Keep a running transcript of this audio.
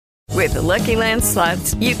With the Lucky Land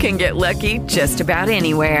Slots, you can get lucky just about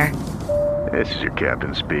anywhere. This is your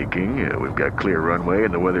captain speaking. We've got clear runway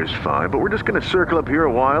and the weather's fine, but we're just going to circle up here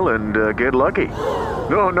a while and get lucky.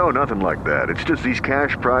 No, nothing like that. It's just these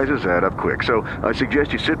cash prizes add up quick. So I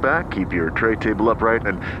suggest you sit back, keep your tray table upright,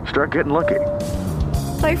 and start getting lucky.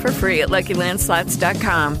 Play for free at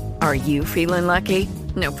LuckyLandSlots.com. Are you feeling lucky?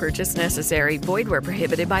 No purchase necessary. Void where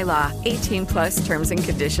prohibited by law. 18 plus terms and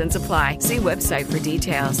conditions apply. See website for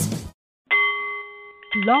details.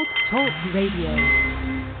 Blog Talk Radio.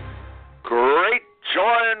 Great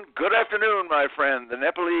joy and good afternoon, my friend. The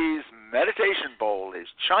Nepalese Meditation Bowl is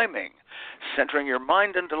chiming, centering your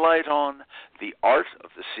mind and delight on the art of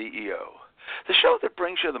the CEO. The show that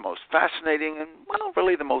brings you the most fascinating and, well,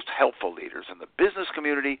 really the most helpful leaders in the business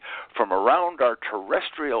community from around our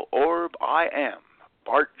terrestrial orb. I am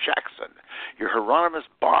Bart Jackson, your Hieronymus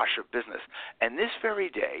Bosch of business. And this very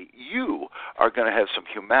day, you are going to have some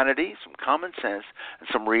humanity, some common sense, and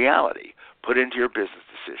some reality put into your business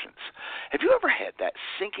decisions. Have you ever had that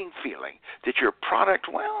sinking feeling that your product,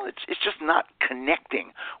 well, it's just not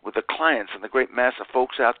connecting with the clients and the great mass of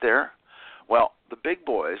folks out there? Well, the big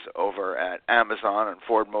boys over at Amazon and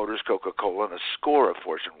Ford Motors, Coca-Cola, and a score of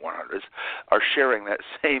Fortune 100s are sharing that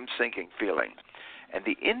same sinking feeling. And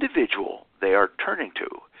the individual they are turning to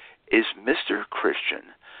is Mr.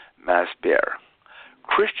 Christian Masbier.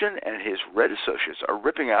 Christian and his Red Associates are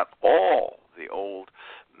ripping out all the old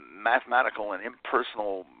mathematical and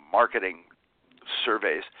impersonal marketing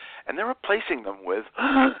surveys, and they're replacing them with,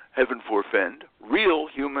 heaven forfend, real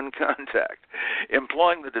human contact,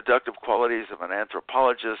 employing the deductive qualities of an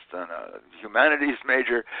anthropologist and a humanities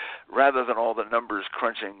major rather than all the numbers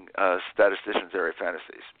crunching statisticians' airy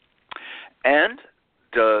fantasies. And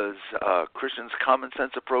does Christian's common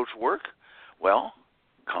sense approach work? Well,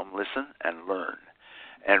 come listen and learn.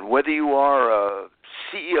 And whether you are a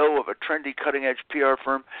CEO of a trendy cutting-edge PR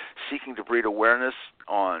firm seeking to breed awareness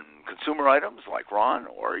on consumer items like Ron,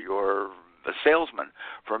 or you're a salesman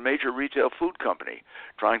for a major retail food company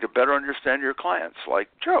trying to better understand your clients like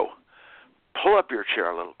Joe, pull up your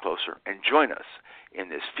chair a little closer and join us in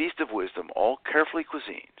this feast of wisdom, all carefully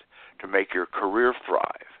cuisined to make your career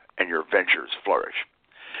thrive and your ventures flourish.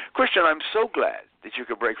 Christian, I'm so glad that you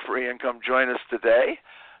could break free and come join us today.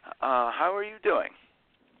 How are you doing?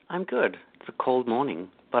 I'm good. It's a cold morning,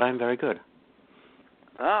 but I'm very good.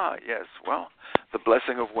 Ah, yes. Well, the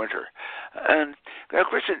blessing of winter. And now,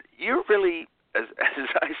 Christian, you're really, as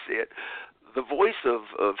I see it, the voice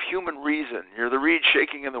of human reason. You're the reed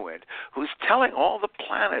shaking in the wind, who's telling all the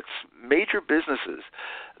planet's major businesses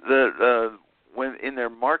that when in their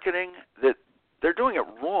marketing that they're doing it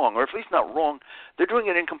wrong, or at least not wrong, they're doing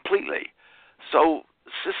it incompletely. So,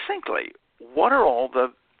 succinctly, what are all the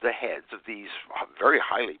heads of these very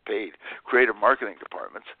highly paid creative marketing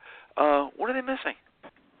departments, what are they missing?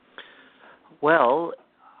 Well,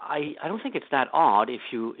 I don't think it's that odd if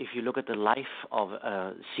you look at the life of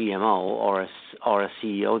a CMO or a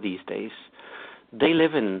CEO these days. They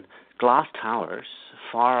live in glass towers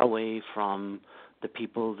far away from the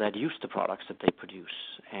people that use the products that they produce,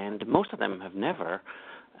 and most of them have never.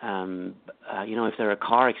 If they're a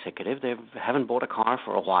car executive, they haven't bought a car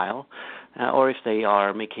for a while, or if they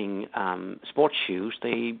are making sports shoes,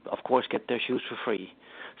 they of course get their shoes for free.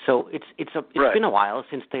 So it's right. been a while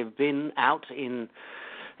since they've been out in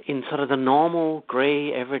sort of the normal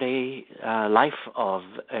gray everyday life of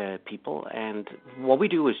people, and what we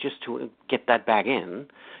do is just to get that back in,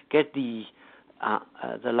 get the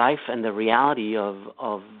life and the reality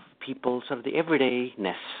of people, sort of the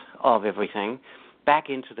everydayness of everything, back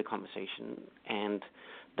into the conversation, and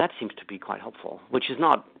that seems to be quite helpful, which is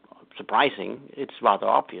not surprising. It's rather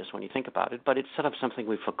obvious when you think about it, but it's sort of something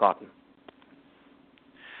we've forgotten.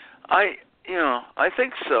 I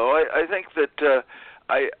think so. I think that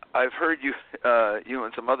I've heard you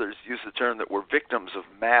and some others use the term that we're victims of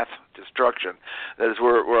math destruction. That is,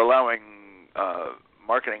 we're allowing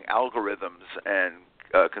marketing algorithms and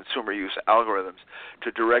consumer use algorithms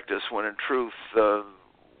to direct us, when in truth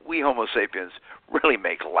we Homo sapiens really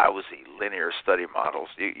make lousy linear study models.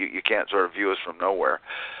 You can't sort of view us from nowhere.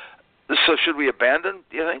 So should we abandon,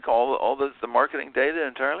 do you think, all the marketing data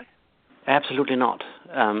entirely? Absolutely not.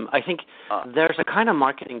 I think there's a kind of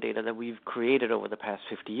marketing data that we've created over the past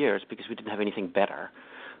 50 years because we didn't have anything better,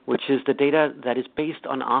 which is the data that is based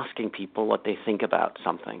on asking people what they think about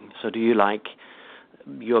something. So do you like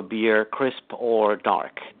your beer crisp or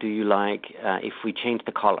dark? Do you like if we change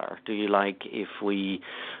the color? Do you like if we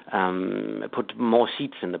put more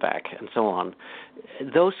seats in the back, and so on?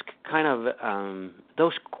 Those kind of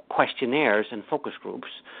those questionnaires and focus groups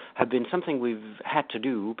have been something we've had to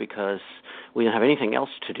do because we didn't have anything else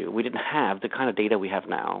to do. We didn't have the kind of data we have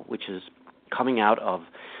now, which is coming out of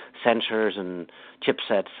sensors and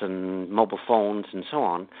chipsets and mobile phones and so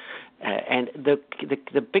on. And the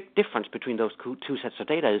big difference between those two sets of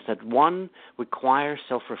data is that one requires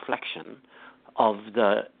self-reflection of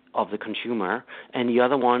the consumer, and the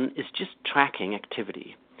other one is just tracking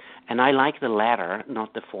activity. And I like the latter,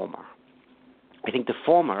 not the former. I think the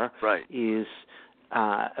former is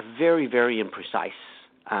a very, very imprecise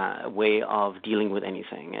way of dealing with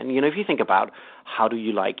anything. And, if you think about how do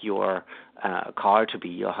you like your car to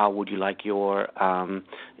be, or how would you like your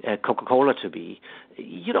Coca-Cola to be,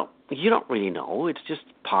 you don't really know. It's just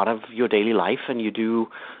part of your daily life, and you do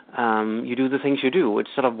the things you do. It's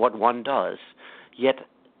sort of what one does. Yet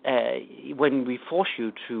when we force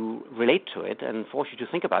you to relate to it and force you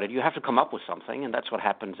to think about it, you have to come up with something, and that's what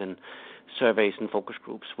happens in surveys and focus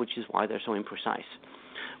groups, which is why they're so imprecise.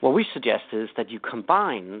 What we suggest is that you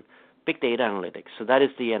combine big data analytics. So that is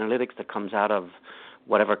the analytics that comes out of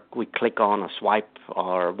whatever we click on or swipe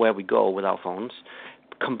or where we go with our phones.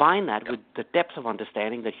 Combine that with the depth of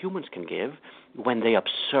understanding that humans can give when they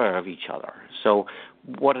observe each other. So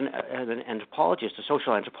what an anthropologist, a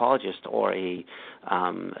social anthropologist, or a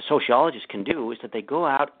sociologist can do is that they go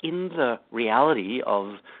out in the reality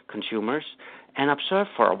of consumers and observe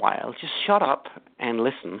for a while. Just shut up and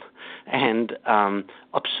listen and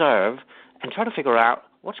observe and try to figure out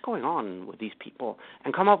what's going on with these people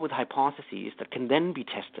and come up with hypotheses that can then be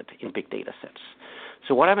tested in big data sets.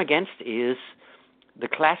 So what I'm against is the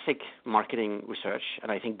classic marketing research,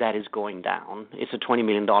 and I think that is going down. It's a $20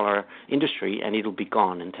 million industry, and it'll be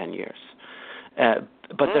gone in 10 years.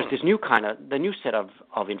 But there's this the new set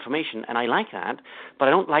of information, and I like that, but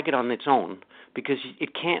I don't like it on its own because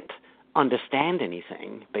it can't understand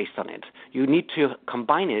anything based on it. You need to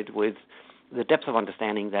combine it with the depth of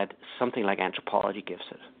understanding that something like anthropology gives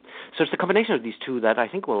it. So it's the combination of these two that I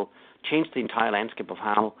think will change the entire landscape of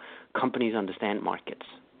how companies understand markets.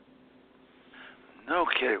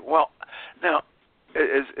 Okay. Well, now,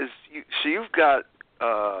 so you've got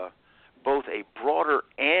both a broader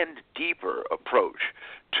and deeper approach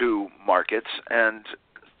to markets, and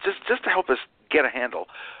just to help us get a handle,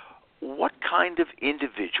 what kind of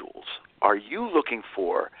individuals are you looking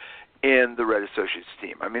for in the Red Associates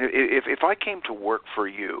team? I mean, if I came to work for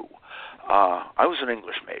you, I was an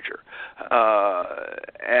English major,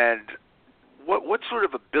 and what sort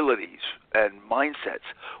of abilities and mindsets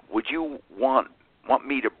would you want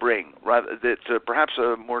me to bring, rather that perhaps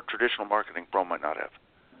a more traditional marketing pro might not have?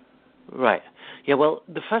 Right. Yeah, well,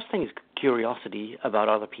 the first thing is curiosity about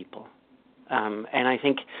other people. And I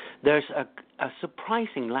think there's a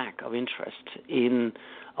surprising lack of interest in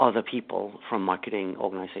other people from marketing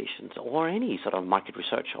organizations or any sort of market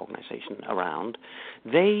research organization around.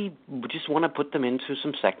 They just want to put them into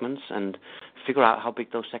some segments and figure out how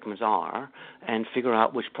big those segments are and figure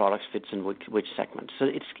out which products fits in which segments. So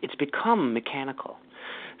it's become mechanical.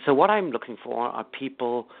 So what I'm looking for are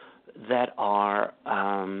people that are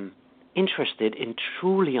interested in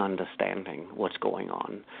truly understanding what's going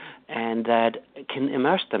on and that can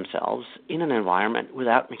immerse themselves in an environment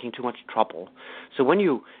without making too much trouble. So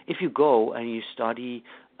if you go and you study,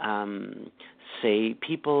 say,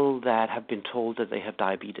 people that have been told that they have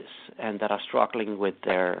diabetes and that are struggling with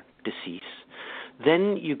their disease,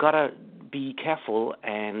 then you gotta be careful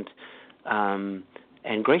and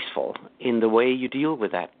graceful in the way you deal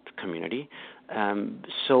with that community.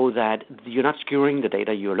 So that you're not skewering the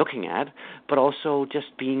data you're looking at, but also just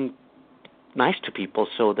being nice to people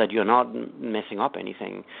so that you're not messing up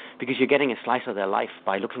anything because you're getting a slice of their life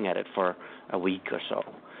by looking at it for a week or so.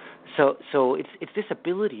 So it's this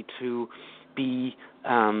ability to be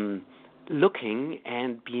looking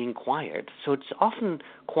and being quiet. So it's often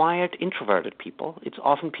quiet, introverted people. It's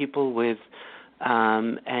often people with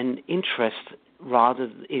an interest rather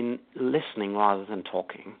in listening rather than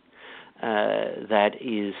talking. That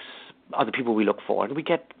are the people we look for. And we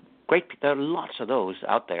get there are lots of those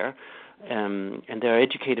out there, and they're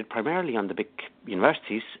educated primarily on the big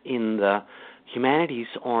universities in the humanities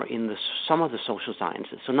or in some of the social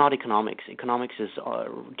sciences, so not economics. Economics is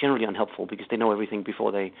generally unhelpful because they know everything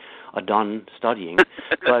before they are done studying.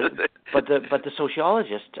 But the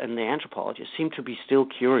sociologists and the anthropologists seem to be still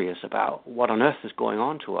curious about what on earth is going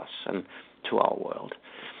on to us and to our world.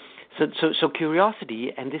 So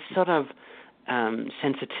curiosity and this sort of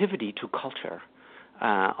sensitivity to culture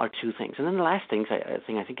are two things. And then the last thing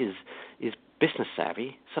I think is business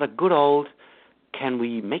savvy, sort of good old, can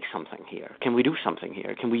we make something here? Can we do something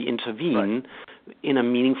here? Can we intervene in a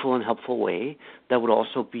meaningful and helpful way that would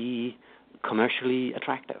also be commercially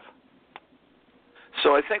attractive?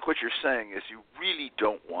 So I think what you're saying is you really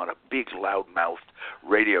don't want a big, loud-mouthed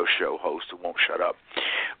radio show host who won't shut up.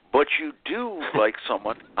 But you do like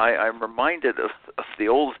someone. I'm reminded of the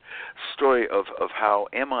old story of how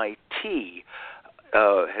MIT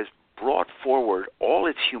has brought forward all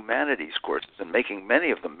its humanities courses and making many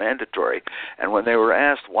of them mandatory. And when they were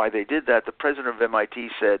asked why they did that, the president of MIT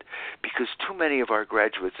said, because too many of our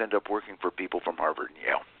graduates end up working for people from Harvard and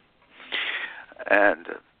Yale. And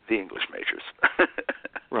the English majors.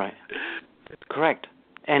 Right. Correct.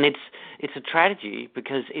 And it's a tragedy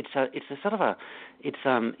because it's a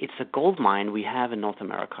gold mine we have in North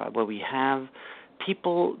America, where we have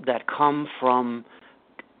people that come from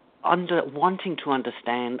wanting to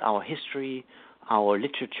understand our history, our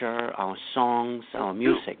literature, our songs, our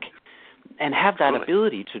music, and have that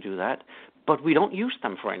ability to do that, but we don't use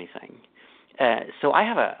them for anything. So I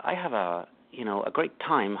have a great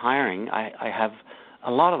time hiring. I have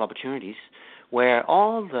a lot of opportunities where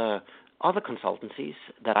all the other consultancies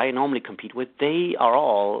that I normally compete with, they are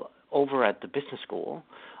all over at the business school.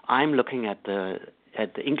 I'm looking at the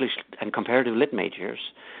English and comparative lit majors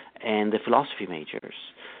and the philosophy majors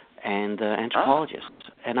and the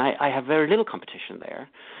anthropologists. And I have very little competition there.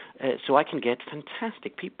 So I can get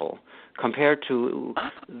fantastic people compared to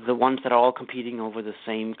the ones that are all competing over the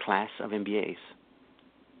same class of MBAs.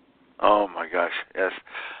 Oh, my gosh, yes.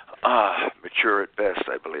 Mature at best,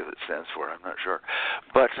 I believe it stands for. I'm not sure.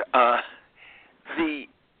 But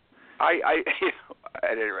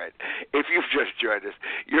at any rate, if you've just joined us,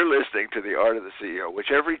 you're listening to The Art of the CEO,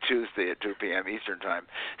 which every Tuesday at 2 p.m. Eastern Time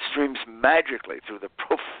streams magically through the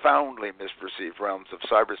profoundly misperceived realms of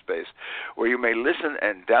cyberspace, where you may listen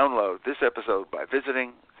and download this episode by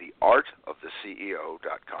visiting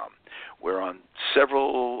theartoftheceo.com. We're on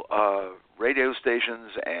several radio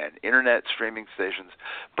stations and internet streaming stations,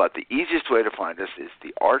 but the easiest way to find us is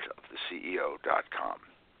theartoftheceo.com.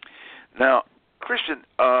 Now, Christian,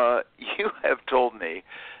 you have told me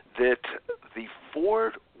that the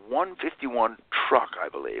Ford 151 truck, I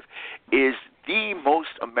believe, is the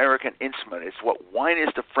most American instrument. It's what wine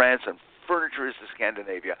is to France and furniture is to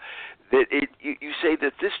Scandinavia. That you say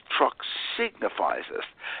that this truck signifies this,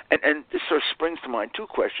 and this sort of springs to mind two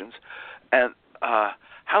questions. And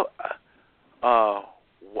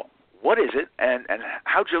what is it, and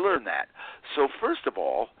how'd you learn that? So first of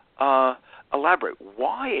all, elaborate.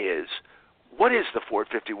 What is the Ford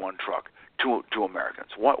 51 truck to Americans?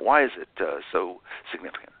 Why is it so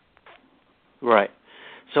significant? Right.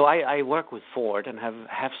 So I work with Ford and have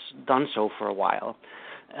done so for a while,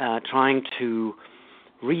 trying to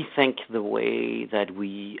rethink the way that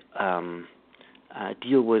we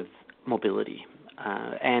deal with mobility.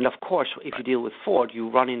 And of course, if you deal with Ford, you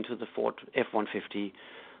run into the Ford F-150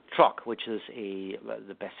 truck, which is the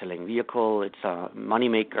best-selling vehicle. It's a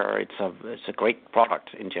moneymaker. It's a great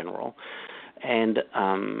product in general. And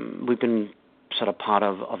we've been sort of part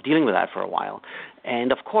of dealing with that for a while.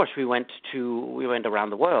 And of course, we went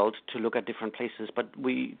around the world to look at different places, but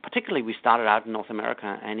we started out in North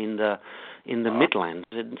America and in the Midlands,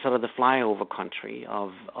 in sort of the flyover country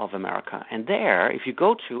of America. And there, if you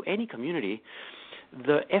go to any community,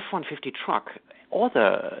 the F-150 truck, or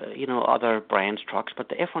the other brands' trucks, but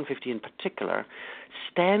the F-150 in particular,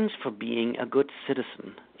 stands for being a good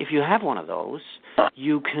citizen. If you have one of those,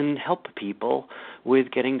 you can help people with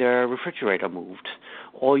getting their refrigerator moved,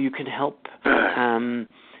 or you can help move.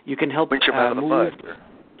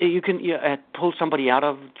 You can pull somebody out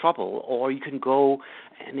of trouble, or you can go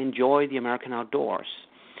and enjoy the American outdoors,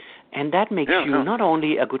 and that makes you not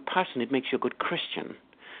only a good person, it makes you a good Christian.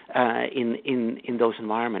 In those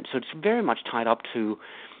environments, so it's very much tied up to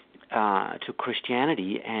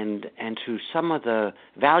Christianity and to some of the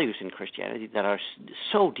values in Christianity that are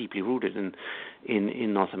so deeply rooted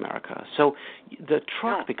in North America. So the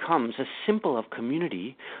truck becomes a symbol of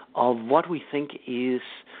community, of what we think is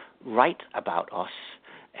right about us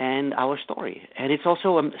and our story, and it's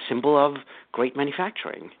also a symbol of great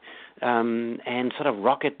manufacturing and sort of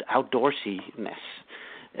rocket outdoorsiness.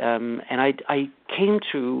 And I came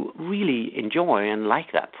to really enjoy and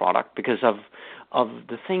like that product because of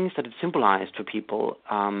the things that it symbolized for people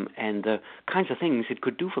and the kinds of things it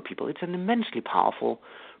could do for people. It's an immensely powerful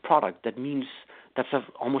product that means that's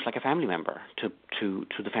almost like a family member to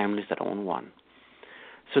the families that own one.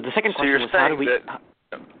 So the second question was, how do we...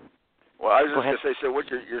 Well, I was Go just going to say, so what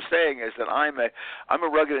you're saying is that I'm a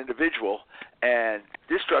rugged individual, and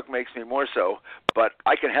this truck makes me more so. But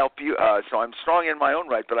I can help you. So I'm strong in my own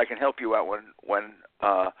right, but I can help you out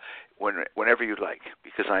whenever you'd like,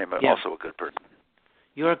 because I am also a good person.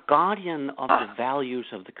 You're a guardian of the values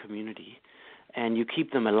of the community, and you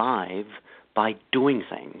keep them alive by doing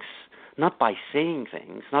things, not by saying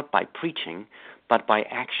things, not by preaching, but by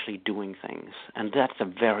actually doing things. And that's a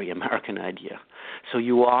very American idea. So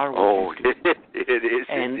you are what you do. It is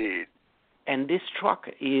indeed. And this truck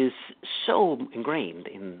is so ingrained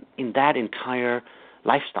in that entire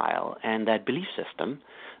lifestyle and that belief system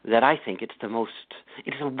that I think it's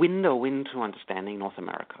a window into understanding North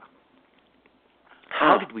America.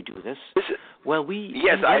 How did we do this? This is what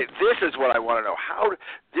I want to know.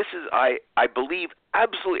 I believe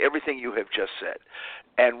absolutely everything you have just said,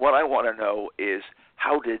 and what I want to know is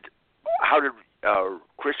how did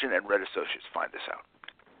Christian and Red Associates find this out?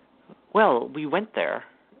 Well, we went there.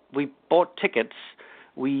 We bought tickets.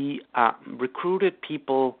 We recruited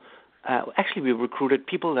people. We recruited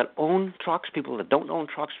people that own trucks, people that don't own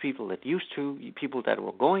trucks, people that used to, people that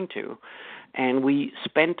were going to, and we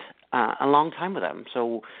spent a long time with them.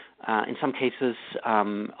 So in some cases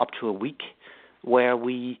up to a week, where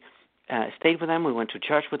we stayed with them, we went to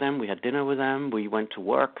church with them, we had dinner with them, we went to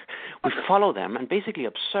work. We followed them and basically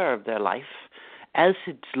observed their life as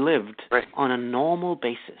it's lived on a normal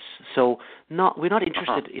basis. So we're not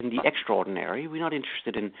interested in the extraordinary. We're not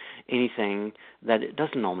interested in anything that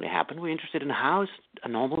doesn't normally happen. We're interested in how's a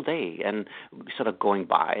normal day and sort of going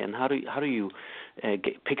by, and how do you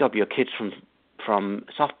pick up your kids from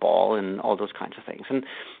softball and all those kinds of things.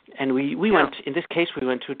 And we went, in this case, we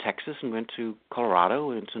went to Texas and went to Colorado,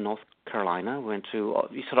 we went to North Carolina, we went to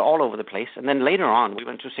sort of all over the place. And then later on, we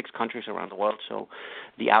went to 6 countries around the world, so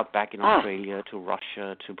the outback in Australia, to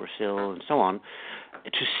Russia, to Brazil, and so on,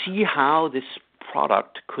 to see how this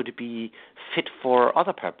product could be fit for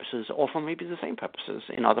other purposes or for maybe the same purposes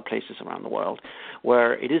in other places around the world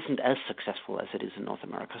where it isn't as successful as it is in North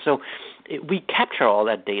America. So we capture all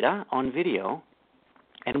that data on video,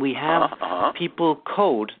 and we have people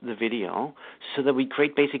code the video so that we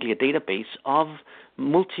create basically a database of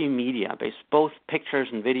multimedia-based, both pictures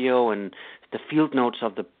and video and the field notes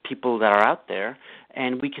of the people that are out there,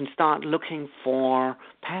 and we can start looking for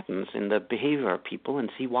patterns in the behavior of people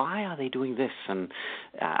and see why are they doing this, and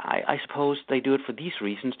I suppose they do it for these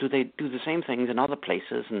reasons. Do they do the same things in other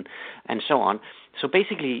places, and so on? So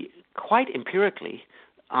basically, quite empirically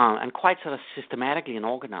and quite sort of systematically and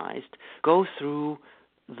organized, go through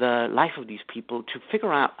the life of these people to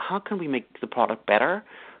figure out how can we make the product better.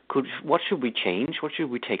 What should we change? What should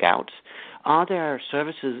we take out? Are there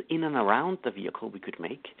services in and around the vehicle we could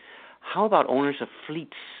make? How about owners of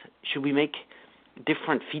fleets? Should we make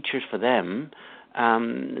different features for them?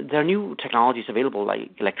 There are new technologies available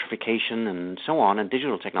like electrification and so on, and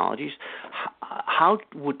digital technologies. How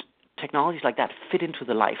would technologies like that fit into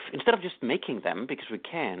the life? Instead of just making them, because we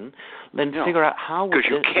can, then figure out how would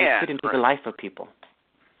they fit into the life of people.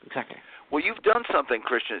 Exactly. Well, you've done something,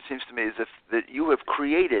 Christian, it seems to me, as if that you have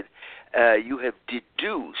created, you have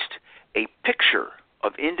deduced a picture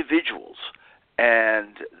of individuals,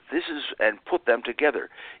 and put them together.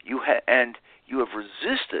 You have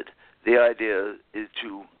resisted the idea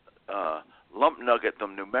to lump nugget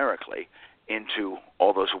them numerically into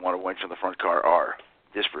all those who want to wench on the front car are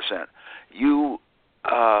this percent.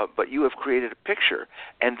 But you have created a picture,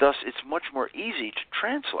 and thus it's much more easy to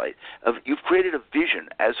translate. You've created a vision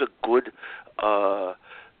as a good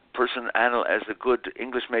person, as a good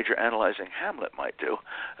English major analyzing Hamlet might do,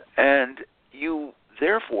 and you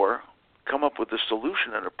therefore come up with a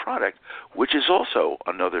solution and a product which is also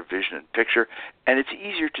another vision and picture, and it's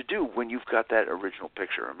easier to do when you've got that original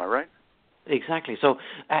picture. Am I right? Exactly. So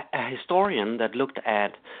a historian that looked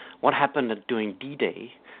at what happened during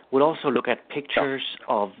D-Day would also look at pictures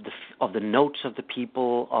of the notes of the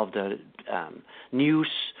people, of the news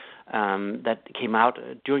that came out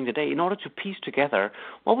during the day, in order to piece together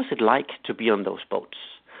what was it like to be on those boats,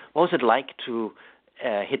 what was it like to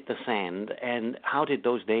hit the sand, and how did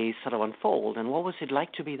those days sort of unfold, and what was it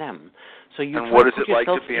like to be them. So you and what is it like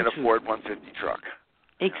to be in a Ford 150 truck?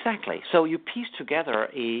 Exactly. So you piece together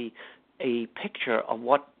a picture of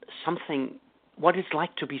what it's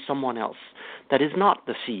like to be someone else that is not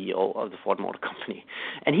the CEO of the Ford Motor Company.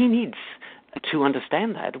 And he needs to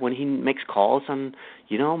understand that when he makes calls on,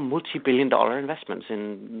 multi-billion-dollar investments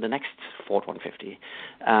in the next Ford 150.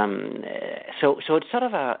 So it's sort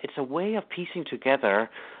of a way of piecing together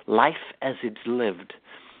life as it's lived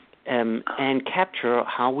and capture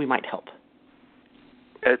how we might help.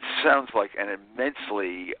 It sounds like an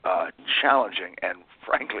immensely challenging and,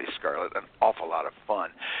 frankly, Scarlett, an awful lot of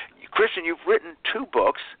fun. Christian, you've written 2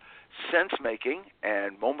 books, Sense Making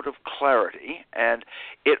and Moment of Clarity, and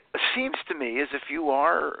it seems to me as if you've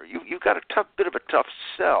got a bit of a tough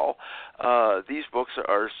sell. These books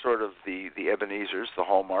are sort of the Ebenezer's, the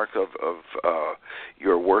hallmark of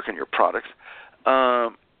your work and your products.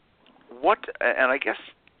 And I guess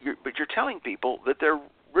you're telling people that they're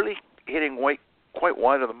really hitting quite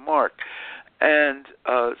wide of the mark. And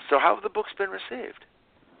so how have the books been received?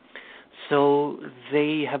 So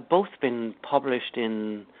they have both been published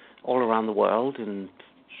all around the world in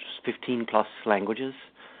 15-plus languages,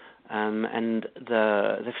 and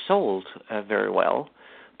they've sold very well.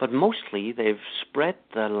 But mostly they've spread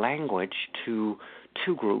the language to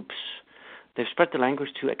 2 groups. They've spread the language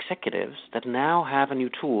to executives that now have a new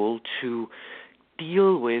tool to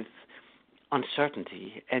deal with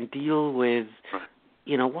uncertainty and deal with,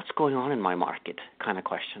 what's going on in my market kind of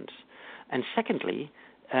questions. And secondly,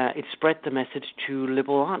 it spread the message to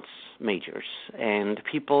liberal arts majors and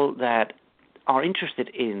people that are interested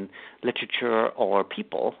in literature or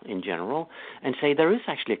people in general, and say there is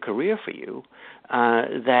actually a career for you,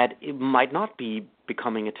 that it might not be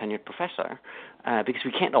becoming a tenured professor, because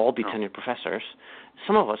we can't all be tenured professors.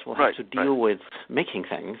 Some of us will have to deal with making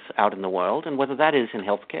things out in the world, and whether that is in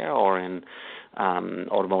healthcare or in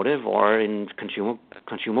automotive or in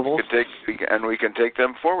consumables. We can take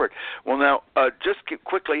them forward. Well, now, just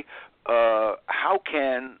quickly, how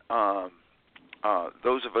can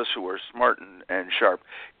those of us who are smart and sharp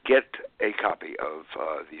get a copy of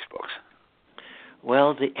these books?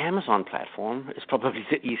 Well, the Amazon platform is probably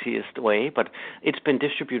the easiest way, but it's been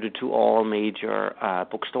distributed to all major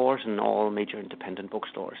bookstores and all major independent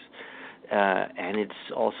bookstores, and it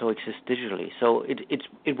also exists digitally. So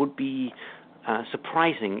it would be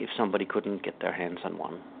surprising if somebody couldn't get their hands on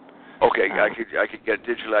one. Okay, I could get it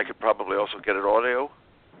digitally. I could probably also get it audio.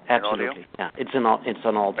 Absolutely, yeah. It's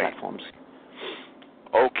on all platforms.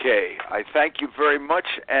 Okay, I thank you very much,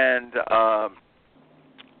 and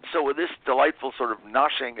so with this delightful sort of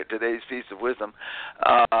noshing at today's Feast of Wisdom,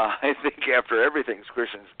 I think after everything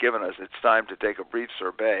Christian's given us, it's time to take a brief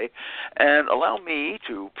survey and allow me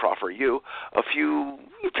to proffer you a few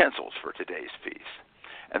utensils for today's feast.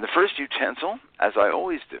 And the first utensil, as I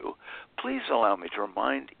always do, please allow me to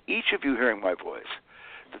remind each of you hearing my voice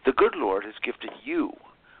that the good Lord has gifted you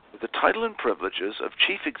with the title and privileges of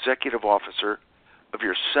Chief Executive Officer of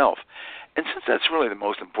yourself. And since that's really the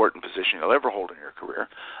most important position you'll ever hold in your career,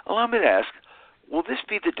 allow me to ask, will this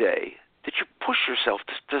be the day that you push yourself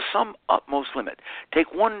to some utmost limit?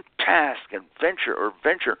 Take one task and venture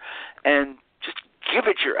and just give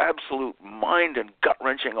it your absolute mind and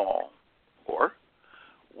gut-wrenching all? Or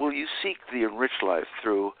will you seek the enriched life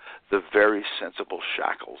through the very sensible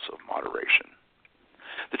shackles of moderation?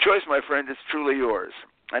 The choice, my friend, is truly yours.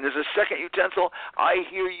 And as a second utensil, I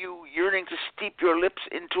hear you yearning to steep your lips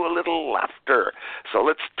into a little laughter. So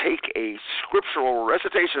let's take a scriptural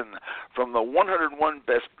recitation from the 101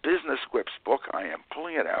 Best Business Quips book. I am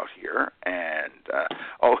pulling it out here. And,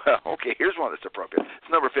 okay, here's one that's appropriate. It's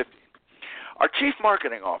number 15. Our Chief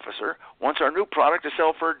Marketing Officer wants our new product to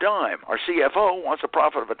sell for a dime. Our CFO wants a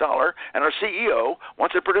profit of $1, and our CEO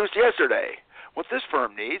wants it produced yesterday. What this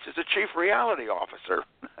firm needs is a Chief Reality Officer.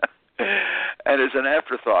 And as an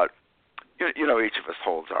afterthought, each of us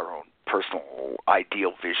holds our own personal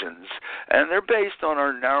ideal visions, and they're based on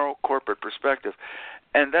our narrow corporate perspective.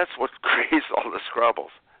 And that's what creates all the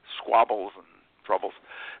squabbles and troubles.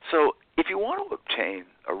 So if you want to obtain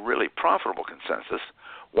a really profitable consensus,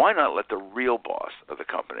 why not let the real boss of the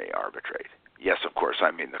company arbitrate? Yes, of course, I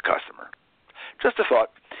mean the customer. Just a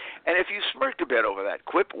thought. And if you smirked a bit over that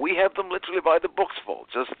quip, we have them literally by the books full.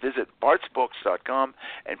 Just visit bartsbooks.com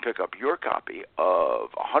and pick up your copy of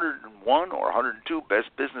 101 or 102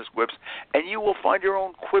 Best Business Quips, and you will find your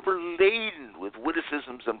own quiver laden with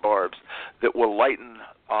witticisms and barbs that will lighten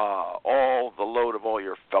all the load of all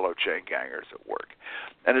your fellow chain gangers at work.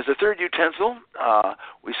 And as a third utensil,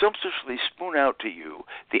 we sumptuously spoon out to you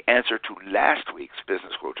the answer to last week's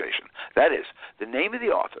business quotation. That is, the name of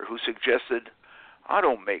the author who suggested, I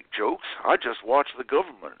don't make jokes, I just watch the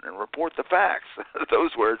government and report the facts.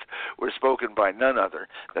 Those words were spoken by none other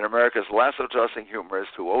than America's lasso-tossing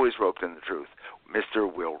humorist who always roped in the truth, Mr.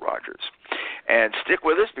 Will Rogers. And stick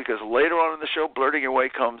with us, because later on in the show, blurting your way,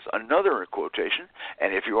 comes another quotation.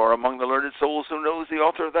 And if you are among the learned souls who knows the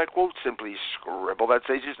author of that quote, simply scribble that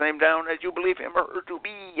sage's name down as you believe him or her to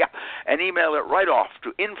be, and email it right off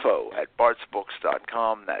to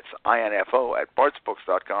info@bartsbooks.com. That's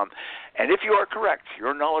info@bartsbooks.com. And if you are correct,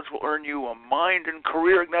 your knowledge will earn you a mind and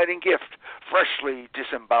career-igniting gift, freshly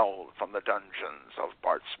disemboweled from the dungeons of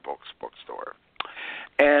Bart's Books Bookstore.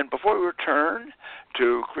 And before we return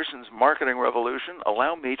to Christian's marketing revolution,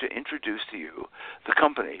 allow me to introduce to you the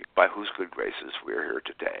company by whose good graces we are here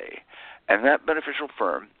today. And that beneficial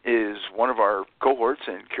firm is one of our cohorts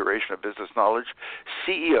in Curation of Business Knowledge,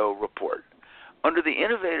 CEO Report. Under the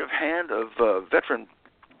innovative hand of veteran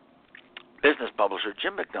business publisher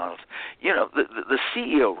Jim McDonald, the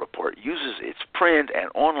CEO Report uses its print and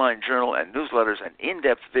online journal and newsletters and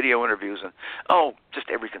in-depth video interviews and, just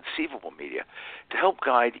every conceivable media to help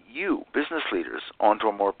guide you, business leaders, onto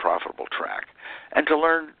a more profitable track, and to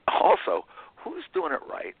learn also who's doing it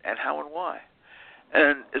right and how and why.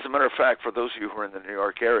 And as a matter of fact, for those of you who are in the New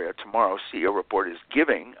York area, tomorrow CEO Report is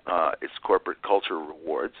giving its corporate culture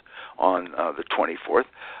rewards on the 24th.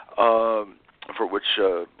 For which,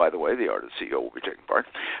 by the way, the Art of the CEO will be taking part.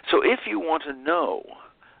 So if you want to know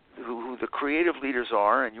who the creative leaders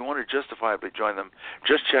are and you want to justifiably join them,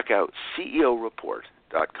 just check out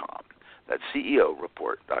CEOReport.com. That's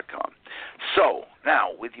CEOReport.com. So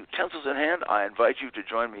now, with utensils in hand, I invite you to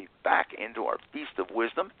join me back into our Feast of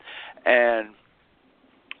Wisdom and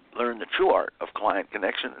learn the true art of client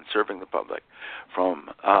connection and serving the public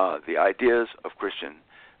from the ideas of Christian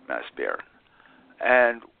Masbier.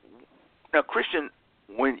 And now, Christian,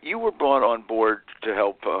 when you were brought on board to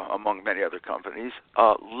help, among many other companies,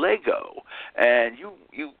 Lego, and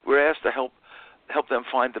you were asked to help them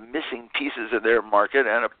find the missing pieces of their market,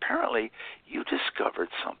 and apparently you discovered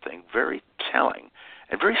something very telling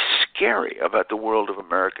and very scary about the world of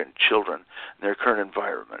American children and their current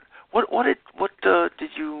environment. What did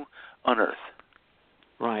you unearth?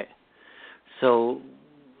 Right. So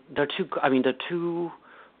there are two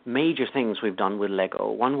major things we've done with Lego.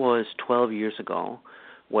 One was 12 years ago,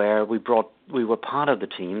 where we were part of the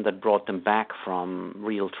team that brought them back from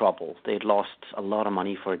real trouble. They'd lost a lot of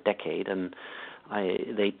money for a decade, and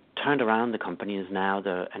they turned around the company is now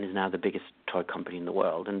the biggest toy company in the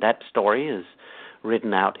world. And that story is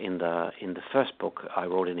written out in the first book I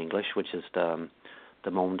wrote in English, which is the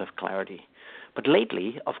Moment of Clarity. But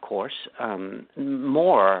lately, of course,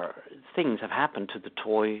 more things have happened to the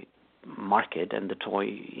toy market and the toy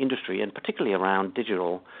industry, and particularly around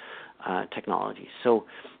digital technology. So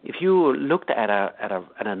if you looked at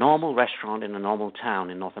a normal restaurant in a normal town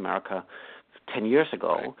in North America 10 years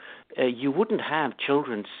ago, you wouldn't have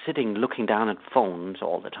children sitting looking down at phones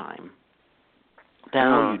all the time.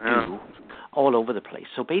 Now you do, all over the place.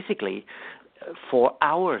 So basically, for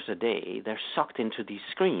hours a day, they're sucked into these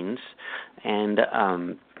screens, and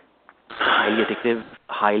highly addictive,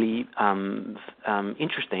 highly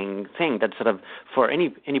interesting thing that sort of, for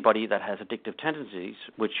anybody that has addictive tendencies,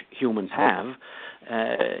 which humans have,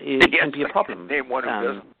 it can be a problem. Name one who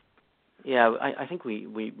doesn't. Yeah, I think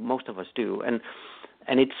we most of us do, and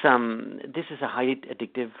it's this is a highly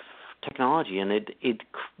addictive technology, and it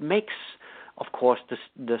makes, of course,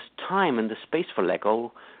 this time and the space for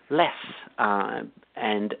Lego less,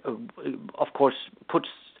 and of course puts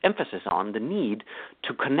emphasis on the need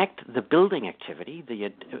to connect the building activity, the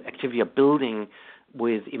activity of building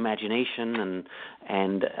with imagination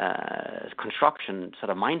and construction sort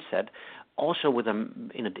of mindset, also with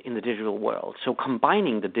in the digital world. So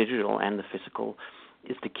combining the digital and the physical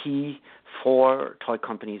is the key for toy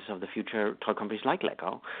companies of the future, toy companies like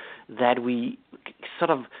Lego, that we sort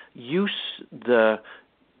of use the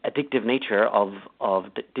addictive nature of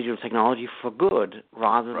digital technology for good,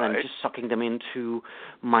 rather than just sucking them into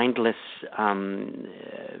mindless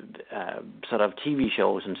sort of TV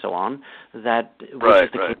shows and so on, which is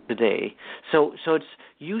the case today. So it's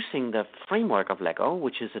using the framework of Lego,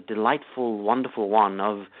 which is a delightful, wonderful one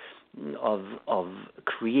of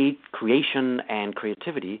creation and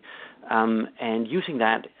creativity, and using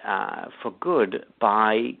that for good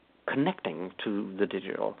by connecting to the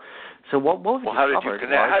digital. So what we discovered was...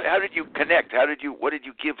 How did you connect? What did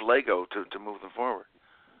you give Lego to move them forward?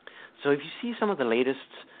 So if you see some of the latest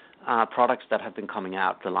products that have been coming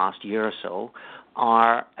out the last year or so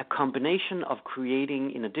are a combination of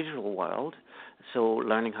creating in a digital world, so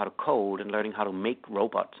learning how to code and learning how to make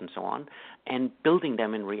robots and so on, and building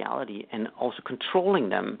them in reality and also controlling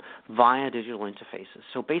them via digital interfaces.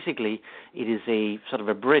 So basically, it is a sort of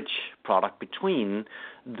a bridge product between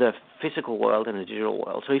the physical world and the digital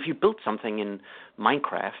world. So if you build something in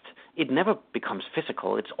Minecraft, it never becomes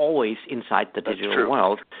physical. It's always inside the digital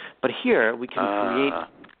world. But here we can create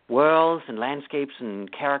worlds and landscapes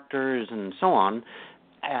and characters and so on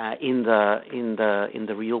in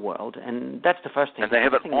the real world, and that's the first thing. And they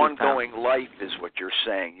have an ongoing life, is what you're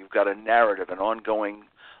saying. You've got a narrative, an ongoing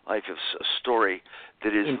life, of a story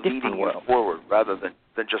that is leading you forward, rather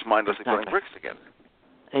than just mindlessly putting bricks together.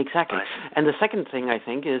 Exactly. And the second thing, I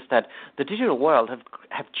think, is that the digital world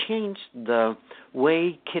have changed the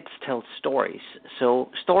way kids tell stories.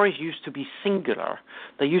 So stories used to be singular.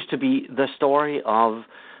 They used to be the story of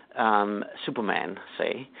Superman,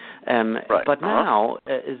 say. But now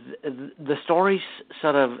the stories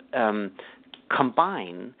sort of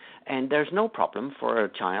combine, and there's no problem for a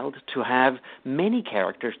child to have many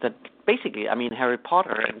characters that basically, I mean, Harry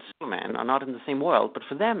Potter and Superman are not in the same world, but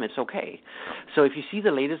for them it's okay. So if you see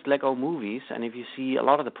the latest Lego movies and if you see a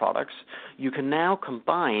lot of the products, you can now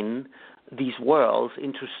combine these worlds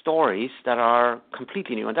into stories that are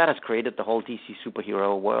completely new, and that has created the whole DC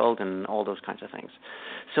superhero world and all those kinds of things.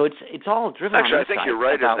 So it's all driven. Actually, on I think you're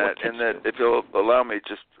right in that. If you'll allow me,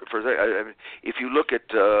 just for a second, I mean, if you look at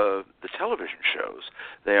the television shows,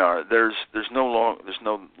 there's no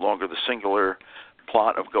longer the singular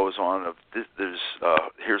plot of goes on of this, there's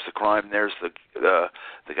here's the crime, there's the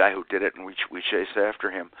guy who did it, and we chase after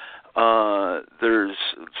him.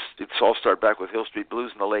 It's all started back with Hill Street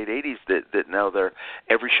Blues in the late '80s. That now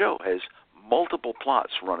every show has multiple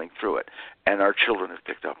plots running through it, and our children have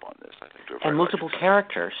picked up on this. I think, and multiple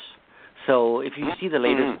characters. So if you see the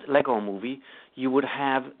latest Lego movie, you would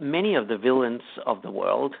have many of the villains of the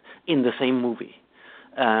world in the same movie.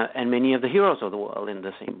 And many of the heroes of the world in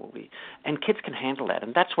the same movie, and kids can handle that,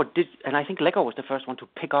 and that's what and I think Lego was the first one to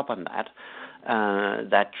pick up on that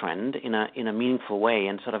trend in a meaningful way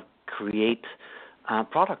and sort of create a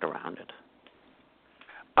product around it.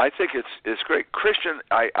 I think it's great. Christian,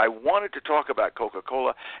 I wanted to talk about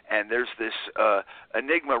Coca-Cola, and there's this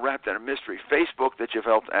enigma wrapped in a mystery, Facebook, that you've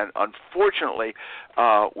helped, and unfortunately,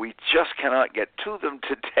 we just cannot get to them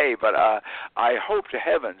today, but I hope to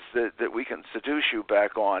heavens that we can seduce you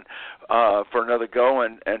back on for another go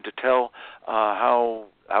and to tell how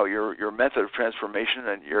your method of transformation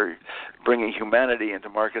and your bringing humanity into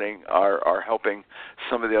marketing are helping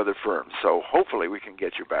some of the other firms. So hopefully we can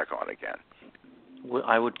get you back on again.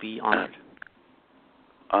 I would be honored.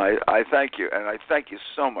 I thank you, and I thank you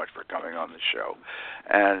so much for coming on the show.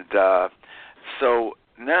 And so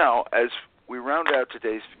now, as we round out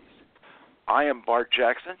today's feast, I am Bart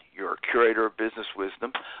Jackson, your curator of business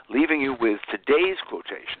wisdom, leaving you with today's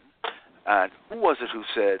quotation. And who was it who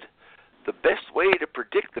said, "The best way to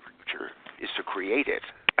predict the future is to create it"?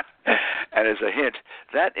 And as a hint,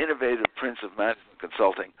 that innovative prince of management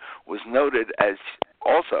consulting was noted as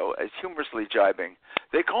humorously jibing,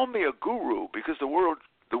 "They call me a guru because the word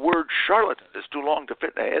charlatan is too long to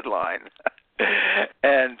fit in a headline."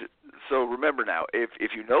 And so remember now,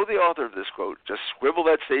 if you know the author of this quote, just scribble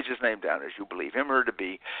that sage's name down as you believe him or her to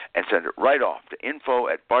be and send it right off to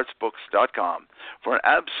info@bartsbooks.com for an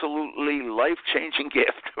absolutely life-changing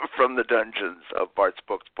gift from the dungeons of Bart's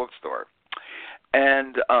Books bookstore.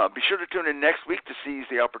 And be sure to tune in next week to seize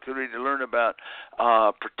the opportunity to learn about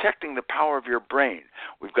protecting the power of your brain.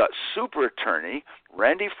 We've got super attorney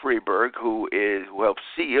Randy Freeberg, who helps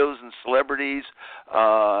CEOs and celebrities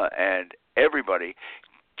and everybody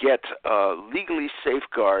get legally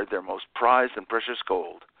safeguard their most prized and precious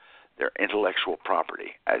gold, their intellectual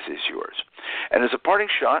property, as is yours. And as a parting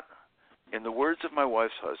shot, in the words of my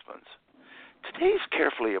wife's husband, today's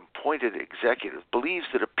carefully appointed executive believes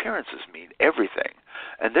that appearances mean everything,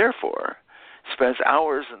 and therefore spends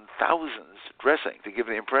hours and thousands dressing to give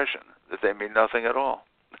the impression that they mean nothing at all.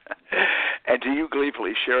 And to you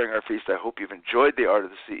gleefully sharing our feast, I hope you've enjoyed The Art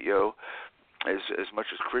of the CEO as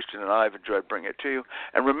much as Christian and I have enjoyed bringing it to you.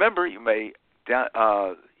 And remember, you may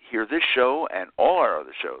hear this show and all our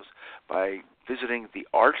other shows by visiting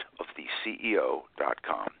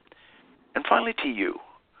theartoftheceo.com. And finally, to you,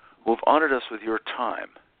 who have honored us with your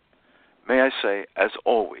time, may I say, as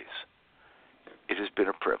always, it has been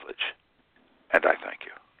a privilege, and I thank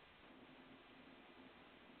you.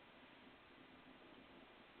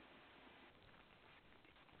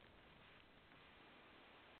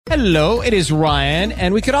 Hello, it is Ryan,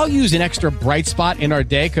 and we could all use an extra bright spot in our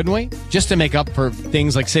day, couldn't we? Just to make up for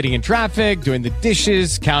things like sitting in traffic, doing the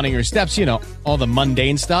dishes, counting your steps, you know, all the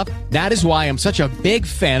mundane stuff. That is why I'm such a big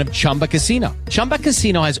fan of Chumba Casino. Chumba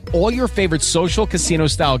Casino has all your favorite social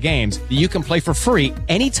casino-style games that you can play for free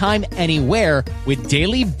anytime, anywhere with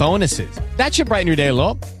daily bonuses. That should brighten your day a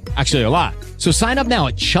little. Actually, a lot. So sign up now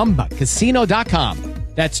at ChumbaCasino.com.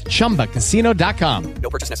 That's ChumbaCasino.com. No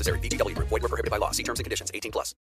purchase necessary. VGW Group. Void where prohibited by law. See terms and conditions. 18+.